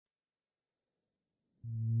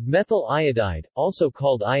Methyl iodide, also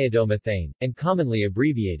called iodomethane, and commonly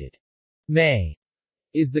abbreviated MEI,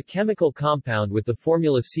 is the chemical compound with the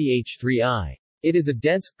formula CH3I. It is a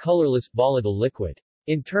dense, colorless, volatile liquid.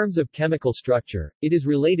 In terms of chemical structure, it is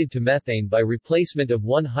related to methane by replacement of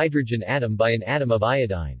one hydrogen atom by an atom of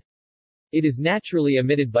iodine. It is naturally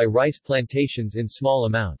emitted by rice plantations in small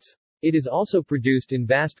amounts. It is also produced in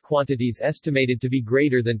vast quantities estimated to be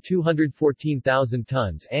greater than 214,000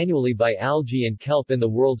 tons annually by algae and kelp in the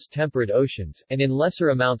world's temperate oceans, and in lesser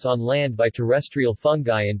amounts on land by terrestrial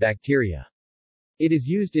fungi and bacteria. It is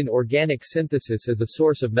used in organic synthesis as a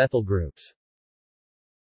source of methyl groups.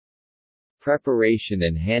 Preparation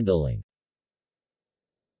and handling.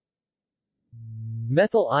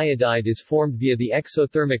 Methyl iodide is formed via the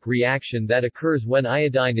exothermic reaction that occurs when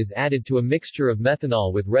iodine is added to a mixture of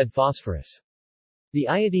methanol with red phosphorus. The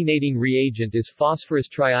iodinating reagent is phosphorus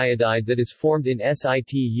triiodide that is formed in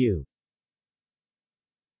situ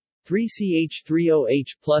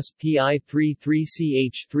 3CH3OH plus Pi3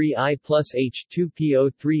 3CH3I plus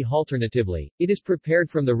H2PO3. Alternatively, it is prepared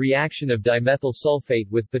from the reaction of dimethyl sulfate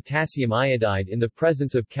with potassium iodide in the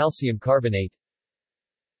presence of calcium carbonate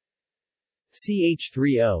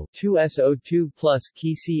CH3O 2SO2 plus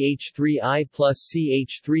KCH3I plus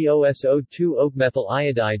CH3OSO2. Oak-methyl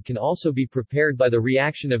iodide can also be prepared by the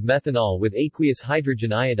reaction of methanol with aqueous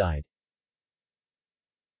hydrogen iodide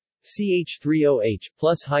CH3OH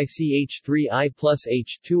plus high CH3I plus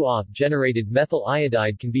H2O. Generated methyl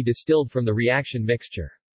iodide can be distilled from the reaction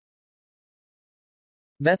mixture.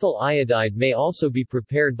 Methyl iodide may also be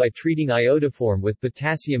prepared by treating iodoform with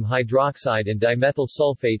potassium hydroxide and dimethyl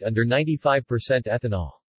sulfate under 95%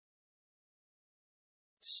 ethanol.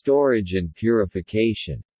 Storage and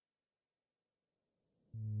purification.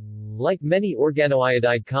 Like many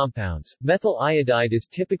organoiodide compounds, methyl iodide is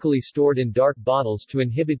typically stored in dark bottles to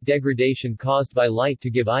inhibit degradation caused by light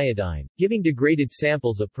to give iodine, giving degraded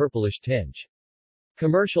samples a purplish tinge.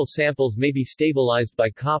 Commercial samples may be stabilized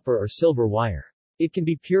by copper or silver wire. It can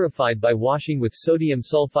be purified by washing with sodium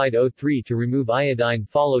sulfide O3 to remove iodine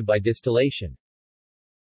followed by distillation.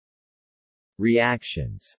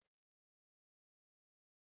 Reactions.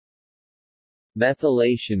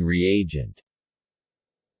 Methylation reagent.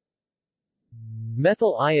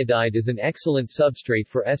 Methyl iodide is an excellent substrate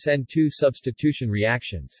for SN2 substitution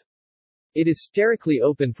reactions. It is sterically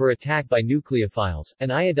open for attack by nucleophiles,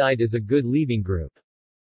 and iodide is a good leaving group.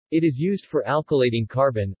 It is used for alkylating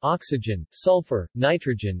carbon, oxygen, sulfur,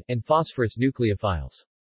 nitrogen, and phosphorus nucleophiles.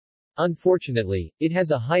 Unfortunately, it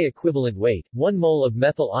has a high equivalent weight. 1 mole of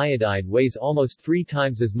methyl iodide weighs almost 3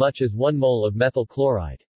 times as much as 1 mole of methyl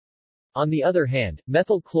chloride. On the other hand,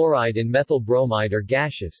 methyl chloride and methyl bromide are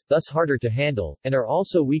gaseous, thus harder to handle, and are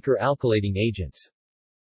also weaker alkylating agents.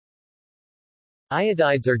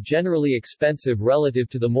 Iodides are generally expensive relative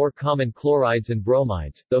to the more common chlorides and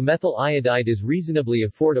bromides, though methyl iodide is reasonably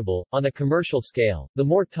affordable. On a commercial scale, the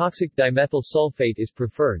more toxic dimethyl sulfate is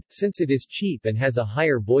preferred, since it is cheap and has a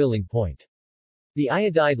higher boiling point. The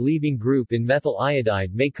iodide leaving group in methyl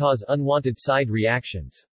iodide may cause unwanted side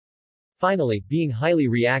reactions. Finally, being highly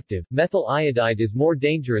reactive, methyl iodide is more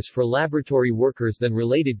dangerous for laboratory workers than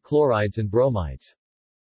related chlorides and bromides.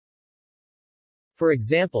 For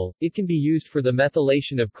example, it can be used for the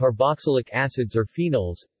methylation of carboxylic acids or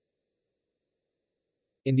phenols.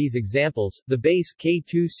 In these examples, the base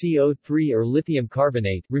K2CO3 or lithium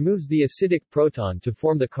carbonate removes the acidic proton to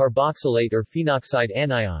form the carboxylate or phenoxide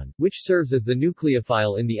anion, which serves as the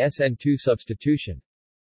nucleophile in the SN2 substitution.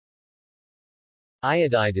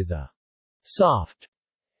 Iodide is a soft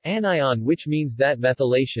anion, which means that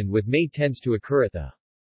methylation with MEI tends to occur at the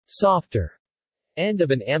softer end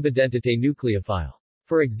of an ambidentate nucleophile.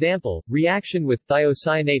 For example, reaction with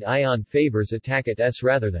thiocyanate ion favors attack at S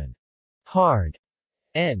rather than hard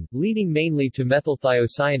N, leading mainly to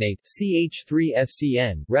methylthiocyanate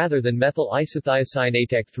CH3SCN rather than methyl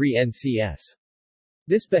isothiocyanate 3NCS.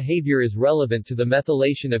 This behavior is relevant to the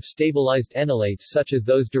methylation of stabilized enolates such as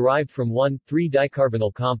those derived from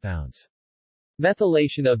 1,3-dicarbonyl compounds.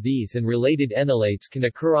 Methylation of these and related enolates can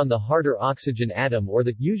occur on the harder oxygen atom or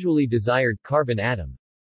the usually desired carbon atom.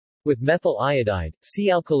 With methyl iodide,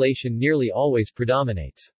 C-alkylation nearly always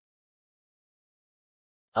predominates.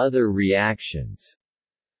 Other reactions.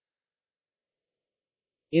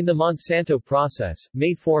 In the Monsanto process,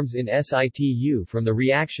 MEI forms in situ from the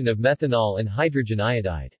reaction of methanol and hydrogen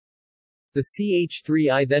iodide. The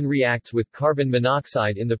CH3I then reacts with carbon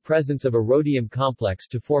monoxide in the presence of a rhodium complex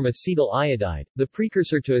to form acetyl iodide, the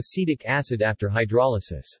precursor to acetic acid after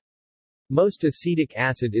hydrolysis. Most acetic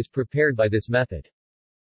acid is prepared by this method.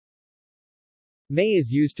 MEI is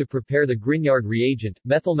used to prepare the Grignard reagent,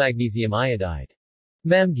 methylmagnesium iodide.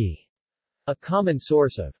 Memgi, a common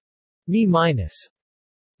source of Me-.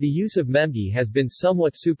 The use of Memgi has been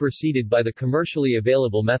somewhat superseded by the commercially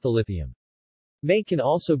available methyllithium. Me can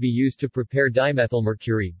also be used to prepare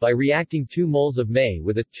dimethylmercury, by reacting 2 moles of Me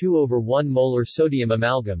with a 2/1 molar sodium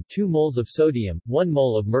amalgam, 2 moles of sodium, 1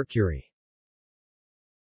 mole of mercury.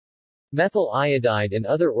 Methyl iodide and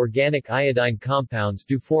other organic iodine compounds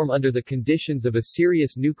do form under the conditions of a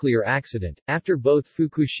serious nuclear accident, after both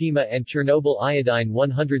Fukushima and Chernobyl.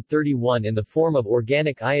 Iodine-131 in the form of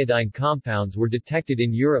organic iodine compounds were detected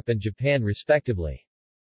in Europe and Japan respectively.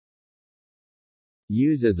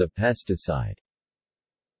 Use as a pesticide.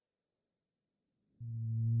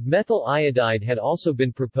 Methyl iodide had also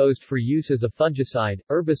been proposed for use as a fungicide,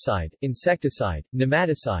 herbicide, insecticide,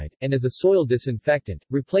 nematicide, and as a soil disinfectant,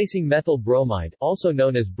 replacing methyl bromide, also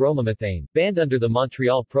known as bromomethane, banned under the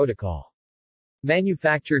Montreal Protocol.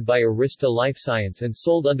 Manufactured by Arista Lifescience and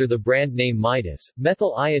sold under the brand name Midas,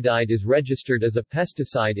 methyl iodide is registered as a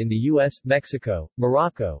pesticide in the U.S., Mexico,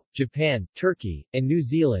 Morocco, Japan, Turkey, and New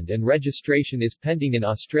Zealand, and registration is pending in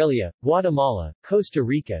Australia, Guatemala, Costa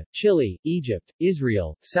Rica, Chile, Egypt,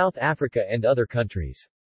 Israel, South Africa and other countries.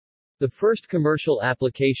 The first commercial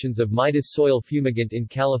applications of Midas soil fumigant in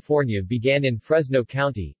California began in Fresno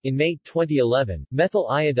County. In May 2011, methyl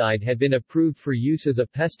iodide had been approved for use as a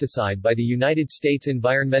pesticide by the United States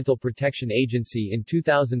Environmental Protection Agency in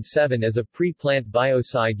 2007 as a pre-plant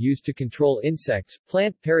biocide used to control insects,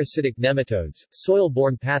 plant parasitic nematodes,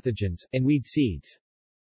 soil-borne pathogens, and weed seeds.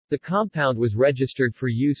 The compound was registered for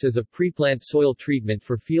use as a pre-plant soil treatment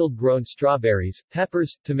for field-grown strawberries,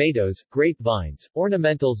 peppers, tomatoes, grapevines,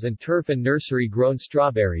 ornamentals and turf and nursery-grown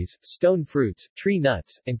strawberries, stone fruits, tree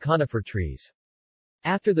nuts, and conifer trees.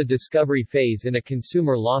 After the discovery phase in a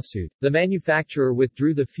consumer lawsuit, the manufacturer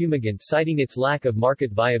withdrew the fumigant citing its lack of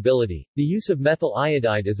market viability. The use of methyl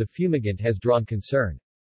iodide as a fumigant has drawn concern.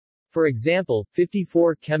 For example,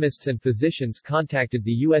 54 chemists and physicians contacted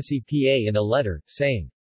the US EPA in a letter,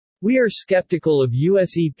 saying, "We are skeptical of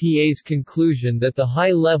US EPA's conclusion that the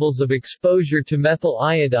high levels of exposure to methyl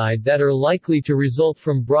iodide that are likely to result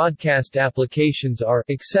from broadcast applications are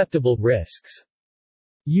acceptable risks."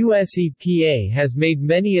 US EPA has made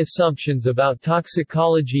many assumptions about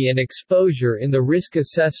toxicology and exposure in the risk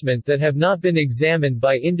assessment that have not been examined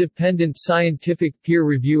by independent scientific peer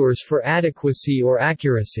reviewers for adequacy or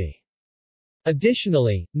accuracy.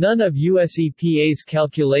 Additionally, none of US EPA's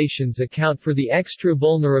calculations account for the extra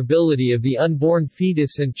vulnerability of the unborn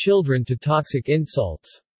fetus and children to toxic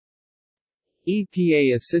insults.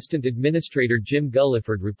 EPA Assistant Administrator Jim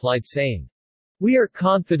Gulliford replied saying, "We are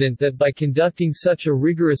confident that by conducting such a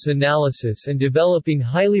rigorous analysis and developing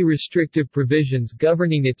highly restrictive provisions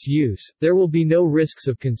governing its use, there will be no risks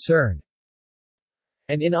of concern."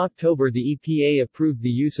 And in October the EPA approved the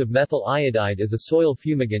use of methyl iodide as a soil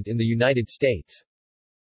fumigant in the United States.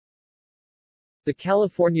 The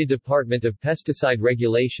California Department of Pesticide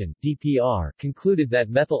Regulation (DPR) concluded that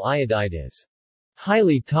methyl iodide is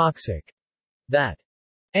highly toxic, that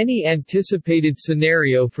any anticipated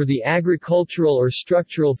scenario for the agricultural or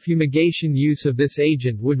structural fumigation use of this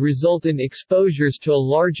agent would result in exposures to a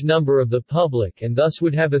large number of the public and thus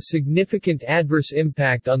would have a significant adverse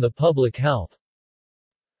impact on the public health,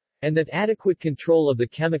 and that adequate control of the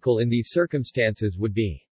chemical in these circumstances would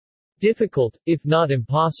be difficult, if not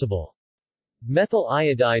impossible. Methyl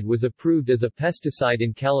iodide was approved as a pesticide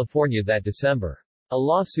in California that December. A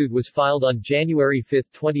lawsuit was filed on January 5,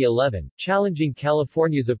 2011, challenging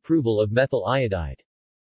California's approval of methyl iodide.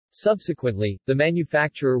 Subsequently, the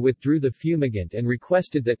manufacturer withdrew the fumigant and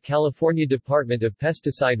requested that California Department of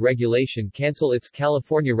Pesticide Regulation cancel its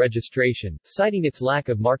California registration, citing its lack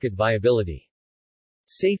of market viability.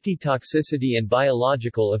 Safety, toxicity and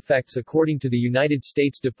biological effects. According to the United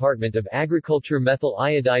States Department of Agriculture, methyl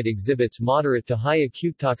iodide exhibits moderate to high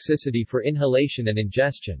acute toxicity for inhalation and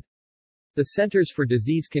ingestion. The Centers for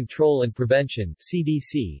Disease Control and Prevention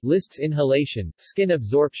 (CDC) lists inhalation, skin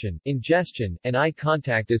absorption, ingestion, and eye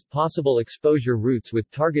contact as possible exposure routes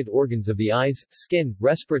with target organs of the eyes, skin,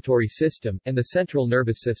 respiratory system, and the central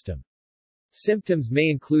nervous system. Symptoms may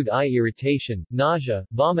include eye irritation, nausea,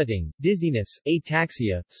 vomiting, dizziness,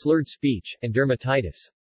 ataxia, slurred speech, and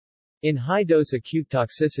dermatitis. In high-dose acute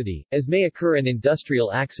toxicity, as may occur in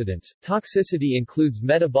industrial accidents, toxicity includes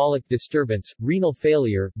metabolic disturbance, renal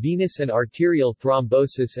failure, venous and arterial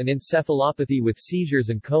thrombosis and encephalopathy with seizures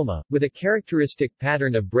and coma, with a characteristic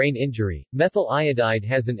pattern of brain injury. Methyl iodide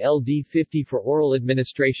has an LD50 for oral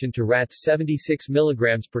administration to rats 76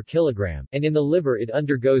 mg per kilogram, and in the liver it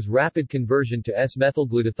undergoes rapid conversion to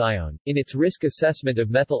S-methylglutathione. In its risk assessment of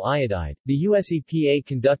methyl iodide, the US EPA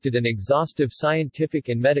conducted an exhaustive scientific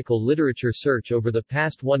and medical literature search over the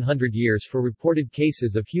past 100 years for reported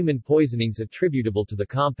cases of human poisonings attributable to the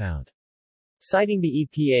compound. Citing the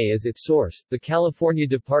EPA as its source, the California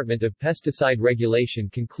Department of Pesticide Regulation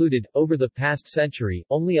concluded, over the past century,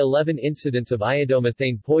 only 11 incidents of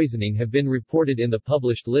iodomethane poisoning have been reported in the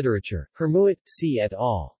published literature. Hermouet, C. et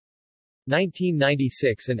al.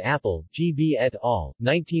 1996 and Apple, G.B. et al.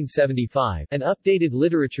 1975. An updated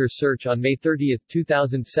literature search on May 30,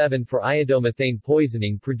 2007 for iodomethane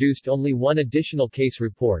poisoning produced only one additional case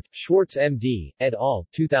report, Schwartz M.D., et al.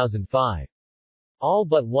 2005. All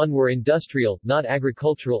but one were industrial, not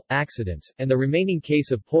agricultural, accidents, and the remaining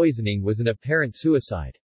case of poisoning was an apparent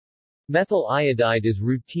suicide. Methyl iodide is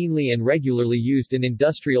routinely and regularly used in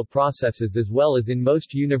industrial processes as well as in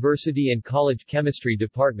most university and college chemistry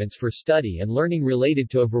departments for study and learning related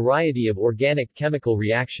to a variety of organic chemical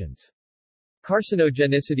reactions.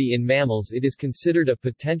 Carcinogenicity in mammals. It is considered a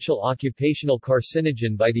potential occupational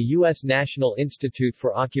carcinogen by the U.S. National Institute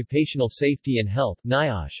for Occupational Safety and Health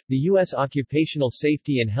 (NIOSH), the U.S. Occupational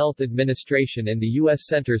Safety and Health Administration and the U.S.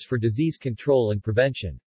 Centers for Disease Control and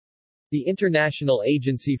Prevention. The International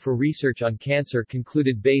Agency for Research on Cancer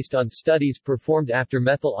concluded based on studies performed after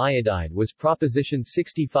methyl iodide was Proposition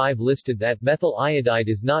 65 listed that methyl iodide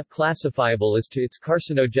is not classifiable as to its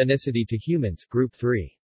carcinogenicity to humans, Group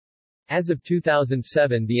 3. As of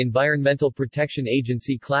 2007, the Environmental Protection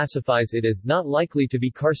Agency classifies it as not likely to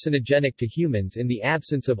be carcinogenic to humans in the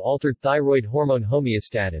absence of altered thyroid hormone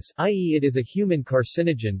homeostasis, i.e. it is a human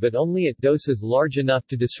carcinogen but only at doses large enough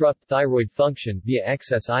to disrupt thyroid function via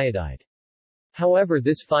excess iodide. However,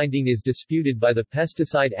 this finding is disputed by the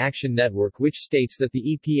Pesticide Action Network, which states that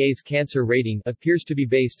the EPA's cancer rating appears to be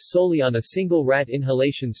based solely on a single rat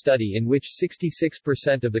inhalation study in which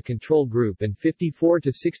 66% of the control group and 54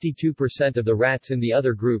 to 62% of the rats in the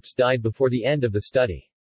other groups died before the end of the study.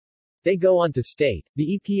 They go on to state,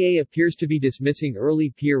 the EPA appears to be dismissing early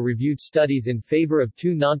peer-reviewed studies in favor of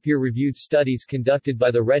two non-peer-reviewed studies conducted by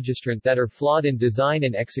the registrant that are flawed in design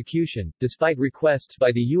and execution. Despite requests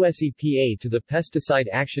by the US EPA to the Pesticide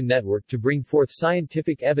Action Network to bring forth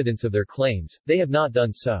scientific evidence of their claims, they have not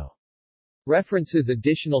done so. References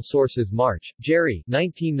additional sources. March, Jerry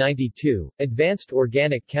 1992, Advanced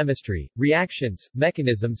Organic Chemistry, Reactions,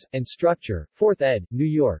 Mechanisms, and Structure, 4th ed., New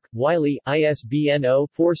York, Wiley, ISBN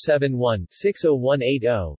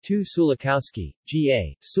 0-471-60180-2 Sulikowski,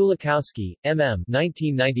 G.A., Sulikowski, M.M.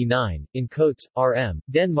 1999, in Coates, R.M.,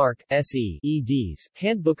 Denmark, S.E., eds.,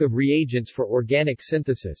 Handbook of Reagents for Organic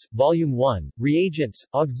Synthesis, Volume 1, Reagents,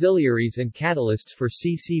 Auxiliaries and Catalysts for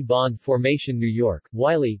C.C. Bond Formation. New York,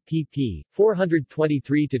 Wiley, pp.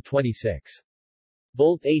 423-26.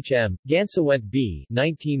 Bolt H.M., Gansewent B.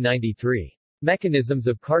 1993. Mechanisms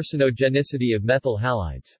of Carcinogenicity of Methyl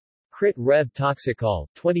Halides. Crit. Rev. Toxicol.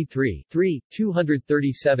 23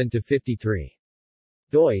 237-53.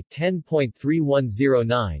 doi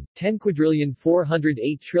 10.3109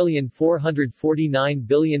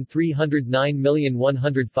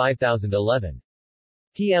 10,408,449,309,105,011.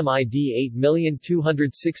 PMID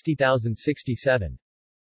 8,260,067.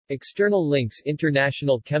 External links.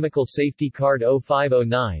 International Chemical Safety Card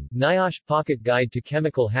 0509, NIOSH Pocket Guide to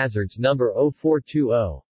Chemical Hazards No.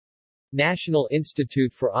 0420. National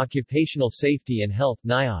Institute for Occupational Safety and Health,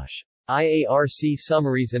 NIOSH. IARC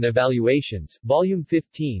Summaries and Evaluations, Volume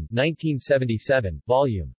 15, 1977,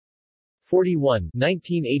 Volume 41,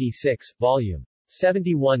 1986, Volume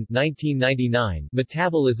 71, 1999,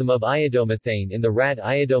 Metabolism of Iodomethane in the Rat.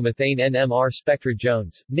 Iodomethane NMR Spectra.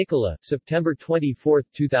 Jones, Nicola, September 24,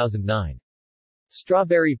 2009.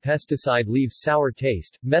 Strawberry pesticide leaves sour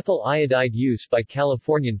taste, methyl iodide use by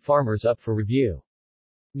Californian farmers up for review.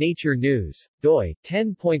 Nature News. doi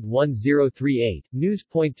 10.1038,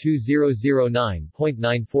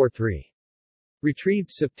 news.2009.943.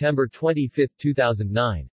 Retrieved September 25,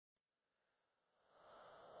 2009.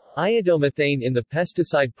 Iodomethane in the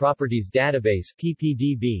Pesticide Properties Database,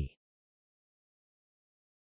 PPDB.